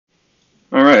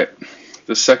All right,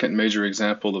 the second major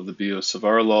example of the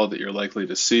Biot-Savart law that you're likely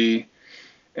to see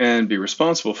and be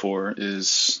responsible for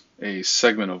is a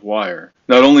segment of wire.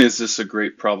 Not only is this a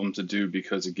great problem to do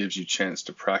because it gives you a chance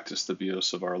to practice the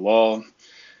Biot-Savart law,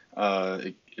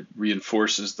 it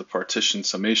reinforces the partition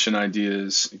summation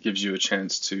ideas, it gives you a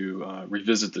chance to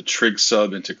revisit the trig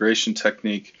sub integration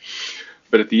technique.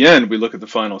 But at the end, we look at the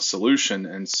final solution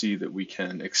and see that we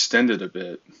can extend it a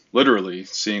bit, literally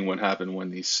seeing what happened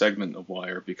when the segment of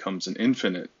wire becomes an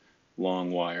infinite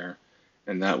long wire,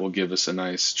 and that will give us a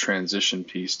nice transition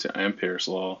piece to Ampere's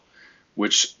law,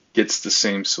 which gets the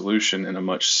same solution in a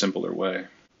much simpler way.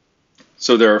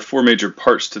 So there are four major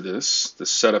parts to this: the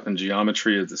setup and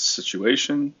geometry of the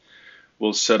situation.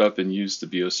 We'll set up and use the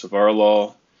Biot-Savart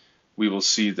law. We will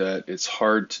see that it's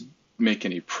hard to make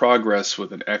any progress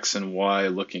with an x and y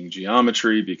looking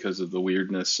geometry because of the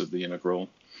weirdness of the integral,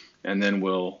 and then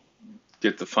we'll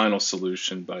get the final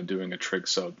solution by doing a trig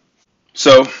sub.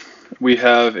 So we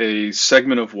have a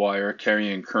segment of wire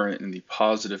carrying current in the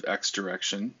positive x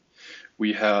direction.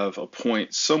 We have a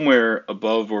point somewhere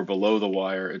above or below the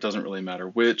wire. It doesn't really matter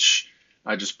which.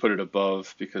 I just put it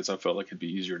above because I felt like it'd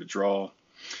be easier to draw.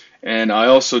 And I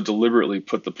also deliberately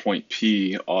put the point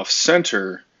P off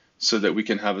center so that we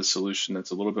can have a solution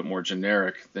that's a little bit more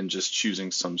generic than just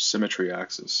choosing some symmetry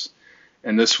axis.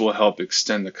 And this will help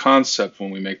extend the concept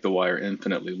when we make the wire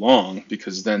infinitely long,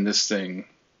 because then this thing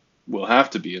will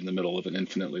have to be in the middle of an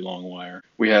infinitely long wire.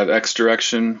 We have x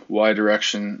direction, y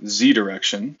direction, z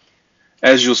direction.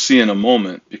 As you'll see in a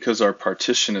moment, because our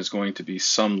partition is going to be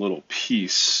some little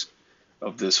piece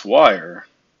of this wire,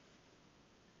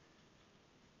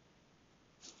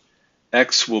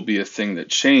 x will be a thing that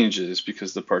changes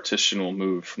because the partition will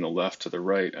move from the left to the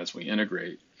right as we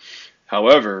integrate.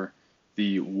 However,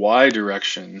 the y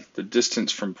direction, the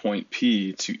distance from point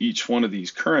P to each one of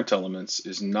these current elements,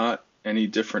 is not any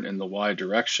different in the y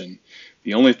direction.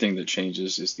 The only thing that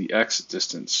changes is the x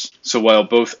distance. So while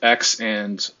both x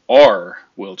and r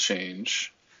will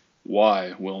change,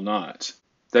 y will not.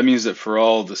 That means that for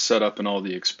all the setup and all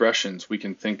the expressions, we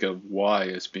can think of y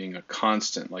as being a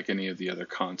constant like any of the other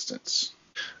constants.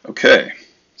 Okay,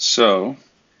 so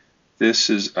this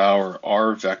is our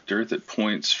r vector that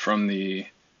points from the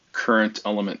current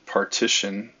element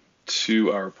partition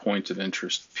to our point of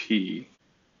interest P.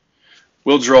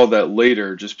 We'll draw that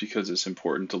later just because it's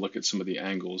important to look at some of the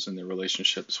angles and their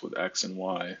relationships with x and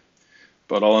y.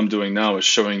 But all I'm doing now is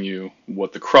showing you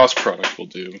what the cross product will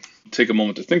do. Take a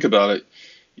moment to think about it.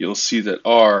 You'll see that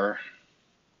R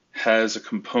has a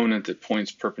component that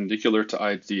points perpendicular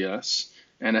to IDS,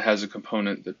 and it has a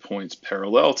component that points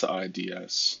parallel to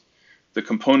IDS. The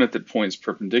component that points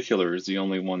perpendicular is the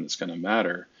only one that's going to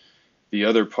matter. The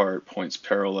other part points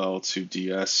parallel to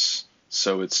DS,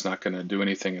 so it's not going to do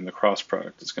anything in the cross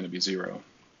product. It's going to be 0.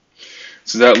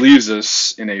 So that leaves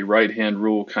us in a right-hand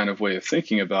rule kind of way of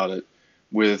thinking about it,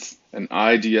 with an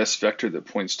IDS vector that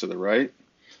points to the right,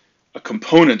 a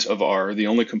component of R, the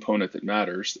only component that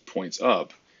matters, that points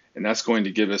up, and that's going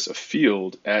to give us a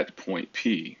field at point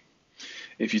P.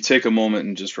 If you take a moment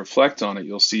and just reflect on it,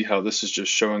 you'll see how this is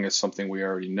just showing us something we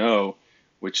already know,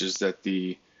 which is that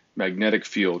the magnetic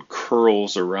field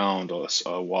curls around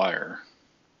a wire.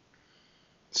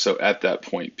 So at that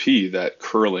point P, that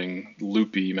curling,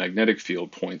 loopy magnetic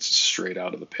field points straight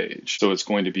out of the page. So it's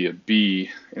going to be a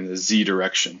B in the Z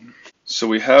direction. So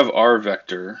we have our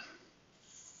vector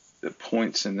that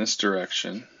points in this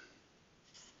direction.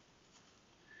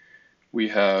 We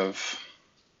have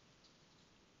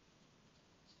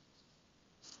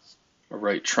a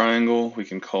right triangle. We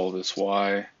can call this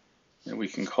Y, and we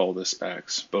can call this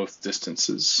X, both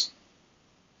distances.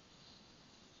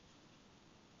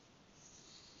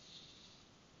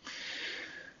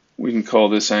 We can call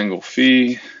this angle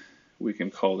phi. We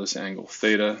can call this angle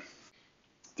theta.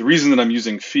 The reason that I'm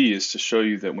using phi is to show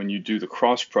you that when you do the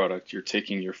cross product, you're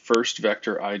taking your first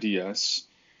vector IDS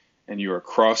and you are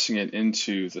crossing it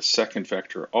into the second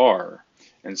vector R.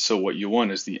 And so what you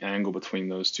want is the angle between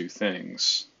those two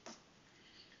things.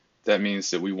 That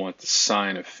means that we want the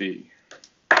sine of phi.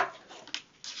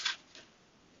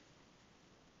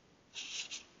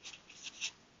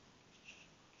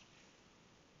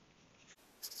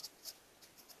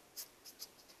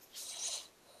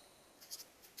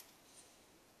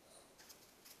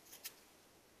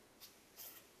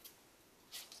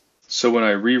 So when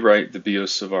I rewrite the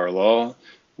Biot-Savart law,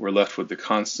 we're left with the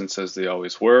constants as they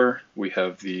always were. We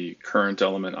have the current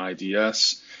element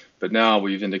IDS, but now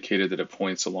we've indicated that it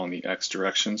points along the x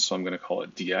direction, so I'm going to call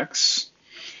it dx.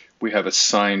 We have a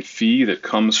sine phi that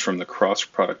comes from the cross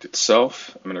product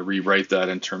itself. I'm going to rewrite that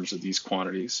in terms of these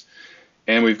quantities.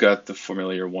 And we've got the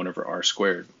familiar 1 over r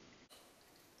squared.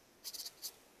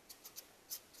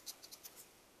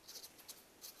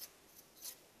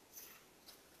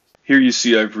 Here you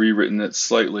see I've rewritten it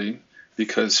slightly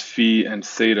because phi and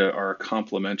theta are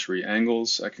complementary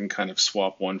angles. I can kind of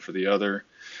swap one for the other,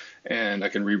 and I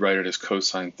can rewrite it as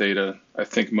cosine theta. I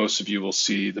think most of you will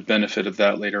see the benefit of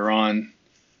that later on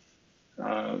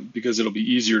because it'll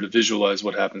be easier to visualize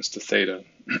what happens to theta.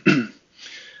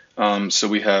 So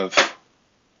we have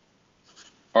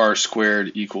r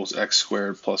squared equals x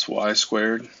squared plus y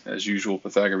squared, as usual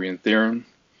Pythagorean theorem.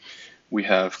 We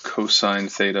have cosine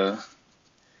theta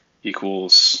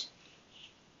equals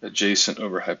adjacent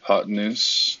over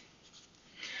hypotenuse.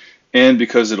 And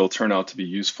because it'll turn out to be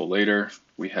useful later,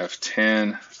 we have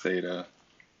tan theta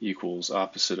equals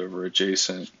opposite over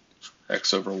adjacent,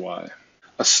 x over y.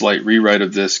 A slight rewrite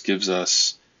of this gives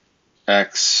us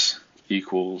x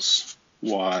equals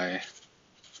y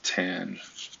tan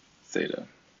theta.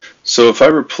 So if I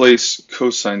replace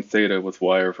cosine theta with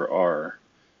y over r,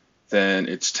 then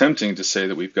it's tempting to say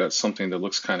that we've got something that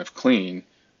looks kind of clean.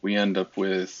 We end up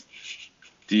with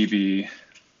dB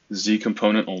z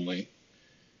component only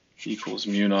equals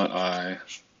mu naught I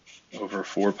over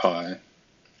 4 pi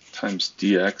times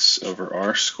dx over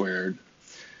r squared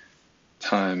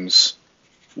times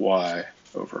y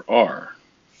over r.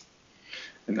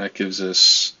 And that gives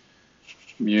us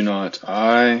mu naught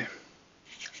I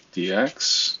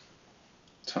dx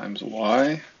times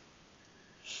y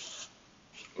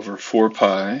over 4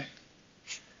 pi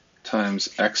times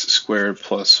x squared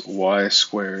plus y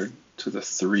squared to the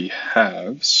 3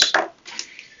 halves.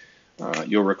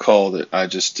 You'll recall that I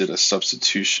just did a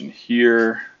substitution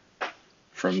here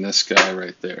from this guy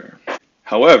right there.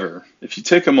 However, if you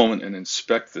take a moment and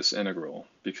inspect this integral,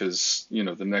 because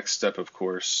the next step, of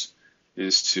course,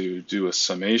 is to do a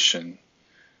summation.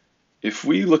 If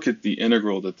we look at the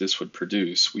integral that this would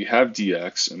produce, we have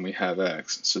dx and we have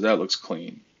x, so that looks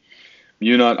clean.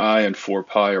 Mu naught I and 4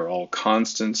 pi are all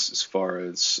constants as far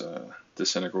as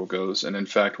this integral goes, and in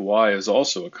fact y is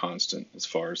also a constant as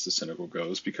far as this integral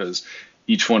goes because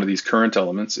each one of these current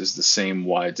elements is the same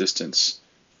y distance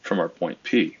from our point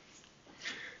P.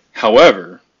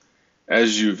 However,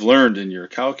 as you've learned in your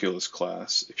calculus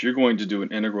class, if you're going to do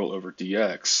an integral over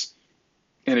dx,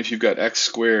 and if you've got x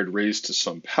squared raised to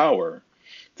some power,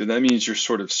 then that means you're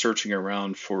sort of searching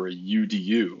around for a u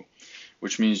du,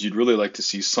 which means you'd really like to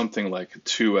see something like a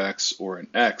 2x or an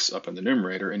x up in the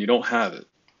numerator, and you don't have it.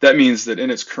 That means that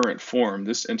in its current form,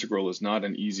 this integral is not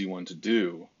an easy one to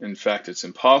do. In fact, it's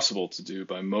impossible to do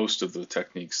by most of the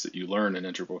techniques that you learn in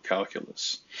integral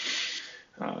calculus.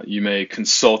 You may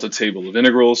consult a table of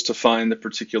integrals to find the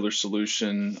particular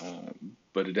solution,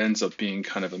 but it ends up being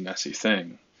kind of a messy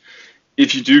thing.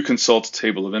 If you do consult a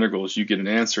table of integrals, you get an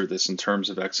answer to this in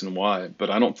terms of x and y, but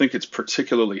I don't think it's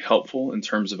particularly helpful in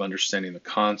terms of understanding the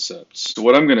concepts. So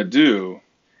what I'm going to do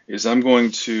is I'm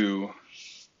going to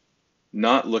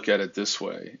not look at it this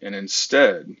way, and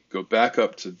instead go back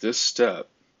up to this step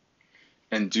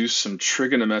and do some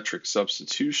trigonometric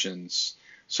substitutions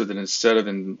so that instead of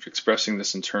expressing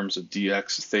this in terms of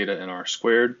dx, theta, and r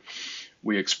squared,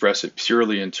 we express it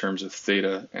purely in terms of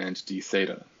theta and d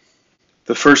theta.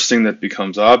 The first thing that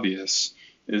becomes obvious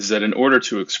is that in order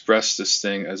to express this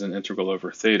thing as an integral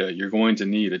over theta, you're going to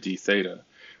need a d theta,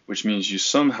 which means you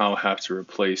somehow have to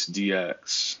replace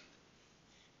dx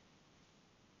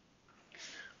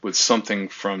with something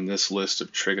from this list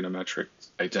of trigonometric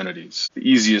identities. The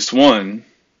easiest one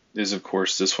is, of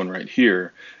course, this one right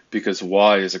here, because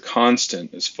y is a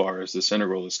constant as far as this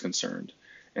integral is concerned,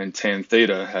 and tan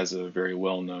theta has a very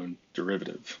well-known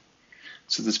derivative.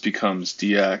 So this becomes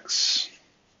dx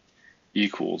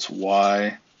equals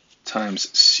y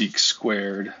times sec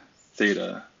squared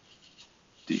theta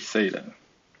d theta.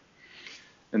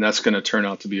 And that's going to turn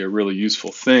out to be a really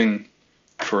useful thing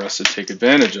for us to take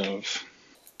advantage of.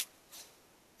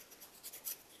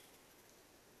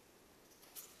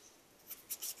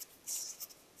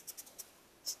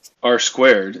 R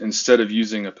squared, instead of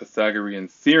using a Pythagorean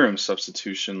theorem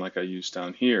substitution like I used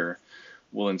down here,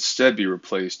 will instead be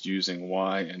replaced using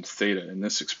y and theta in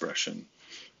this expression,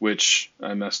 which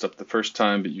I messed up the first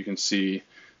time, but you can see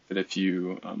that if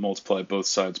you multiply both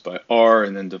sides by r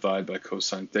and then divide by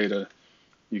cosine theta,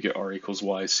 you get r equals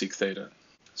y sec theta.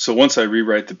 So once I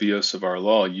rewrite the Biot-Savart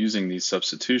law using these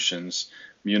substitutions,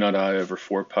 mu naught I over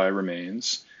 4 pi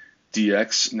remains.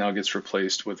 dx now gets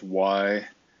replaced with y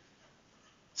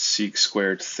sec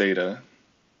squared theta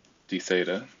d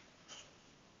theta.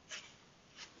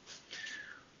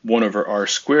 1 over r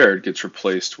squared gets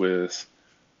replaced with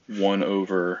 1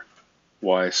 over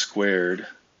y squared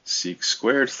sec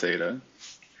squared theta.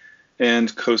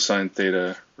 and cosine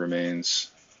theta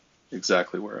remains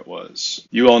exactly where it was.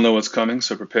 You all know what's coming,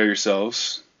 so prepare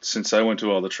yourselves. Since I went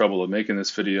to all the trouble of making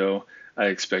this video, I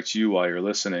expect you, while you're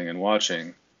listening and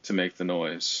watching, to make the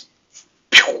noise.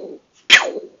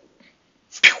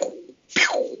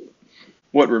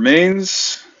 What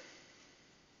remains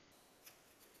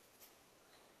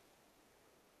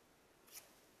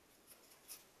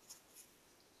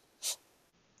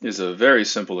is a very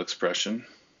simple expression.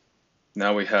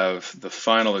 Now we have the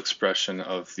final expression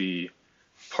of the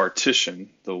partition,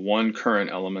 the one current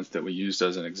element that we used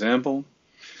as an example.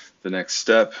 The next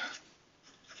step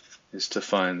is to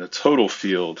find the total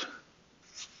field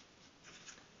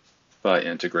by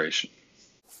integration.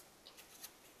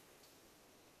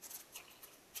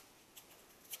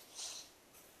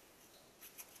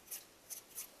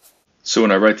 So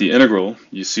when I write the integral,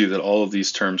 you see that all of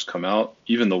these terms come out,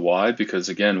 even the y, because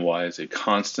again, y is a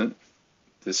constant.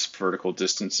 This vertical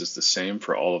distance is the same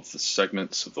for all of the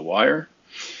segments of the wire.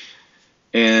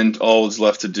 And all that's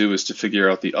left to do is to figure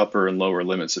out the upper and lower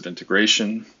limits of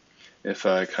integration. If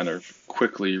I kind of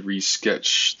quickly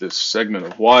re-sketch this segment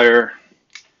of wire,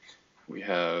 we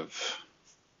have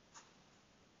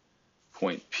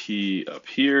point P up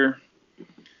here.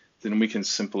 Then we can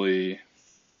simply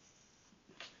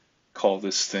call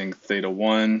this thing theta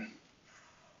 1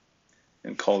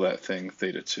 and call that thing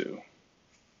theta 2.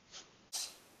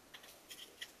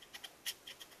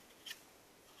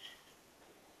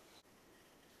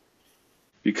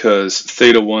 Because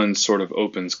theta 1 sort of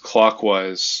opens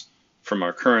clockwise from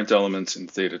our current elements and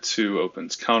theta 2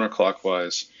 opens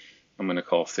counterclockwise, I'm going to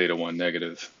call theta 1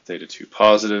 negative, theta 2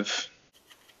 positive.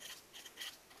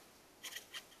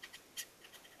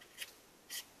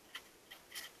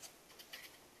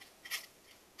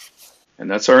 And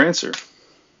that's our answer.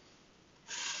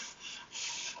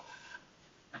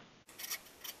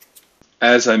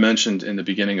 As I mentioned in the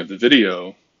beginning of the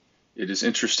video, it is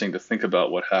interesting to think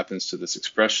about what happens to this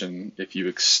expression if you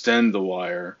extend the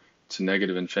wire to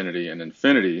negative infinity and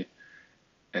infinity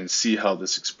and see how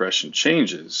this expression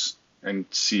changes and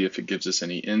see if it gives us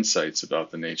any insights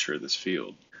about the nature of this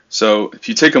field. So if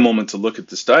you take a moment to look at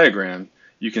this diagram,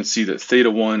 you can see that theta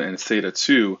 1 and theta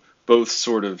 2 both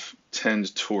sort of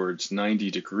tend towards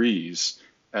 90 degrees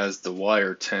as the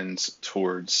wire tends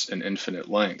towards an infinite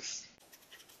length.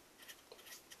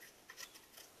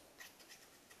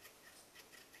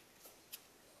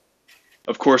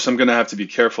 Of course, I'm going to have to be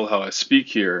careful how I speak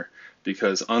here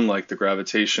because unlike the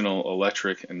gravitational,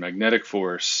 electric, and magnetic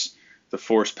force, the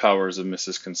force powers of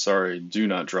Mrs. Kansari do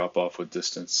not drop off with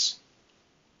distance.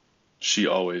 She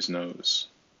always knows.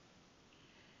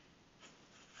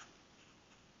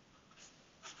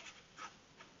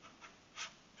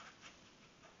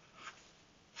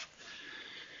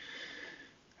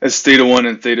 As theta 1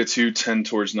 and theta 2 tend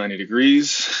towards 90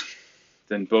 degrees,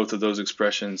 then both of those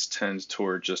expressions tend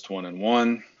toward just 1 and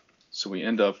 1. So we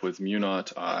end up with mu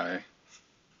naught I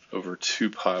over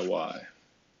 2 pi y.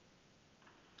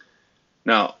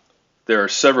 Now, there are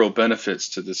several benefits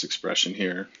to this expression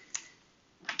here.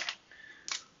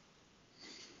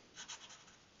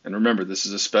 And remember, this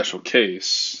is a special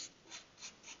case.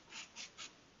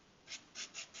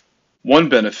 One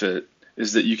benefit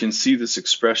is that you can see this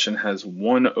expression has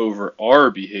 1 over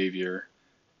r behavior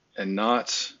and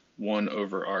not 1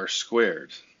 over r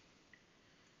squared.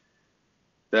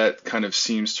 That kind of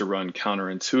seems to run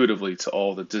counterintuitively to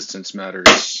all the distance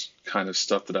matters kind of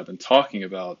stuff that I've been talking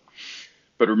about.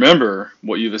 But remember,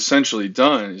 what you've essentially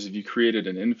done is you created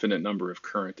an infinite number of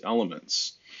current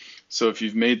elements. So if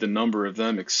you've made the number of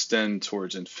them extend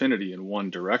towards infinity in one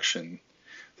direction,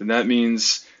 then that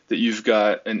means that you've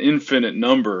got an infinite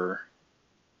number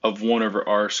of 1 over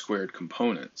r squared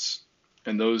components.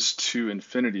 And those two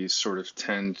infinities sort of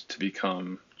tend to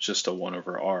become just a 1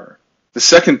 over r. The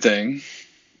second thing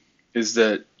is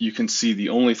that you can see the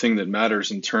only thing that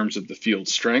matters in terms of the field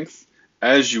strength,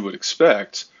 as you would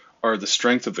expect, are the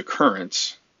strength of the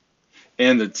current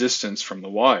and the distance from the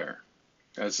wire.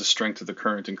 As the strength of the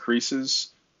current increases,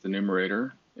 the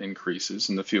numerator increases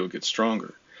and the field gets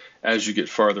stronger. As you get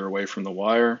farther away from the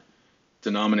wire,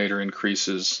 denominator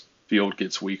increases, field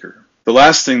gets weaker. The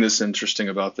last thing that's interesting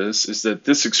about this is that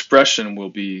this expression will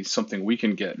be something we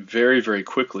can get very, very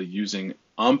quickly using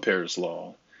Ampere's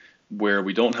law, where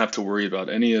we don't have to worry about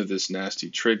any of this nasty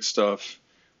trig stuff.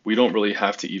 We don't really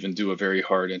have to even do a very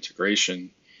hard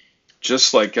integration.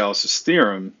 Just like Gauss's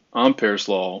theorem, Ampere's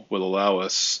law will allow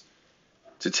us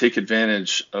to take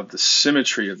advantage of the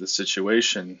symmetry of the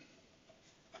situation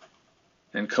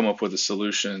and come up with a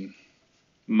solution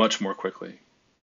much more quickly.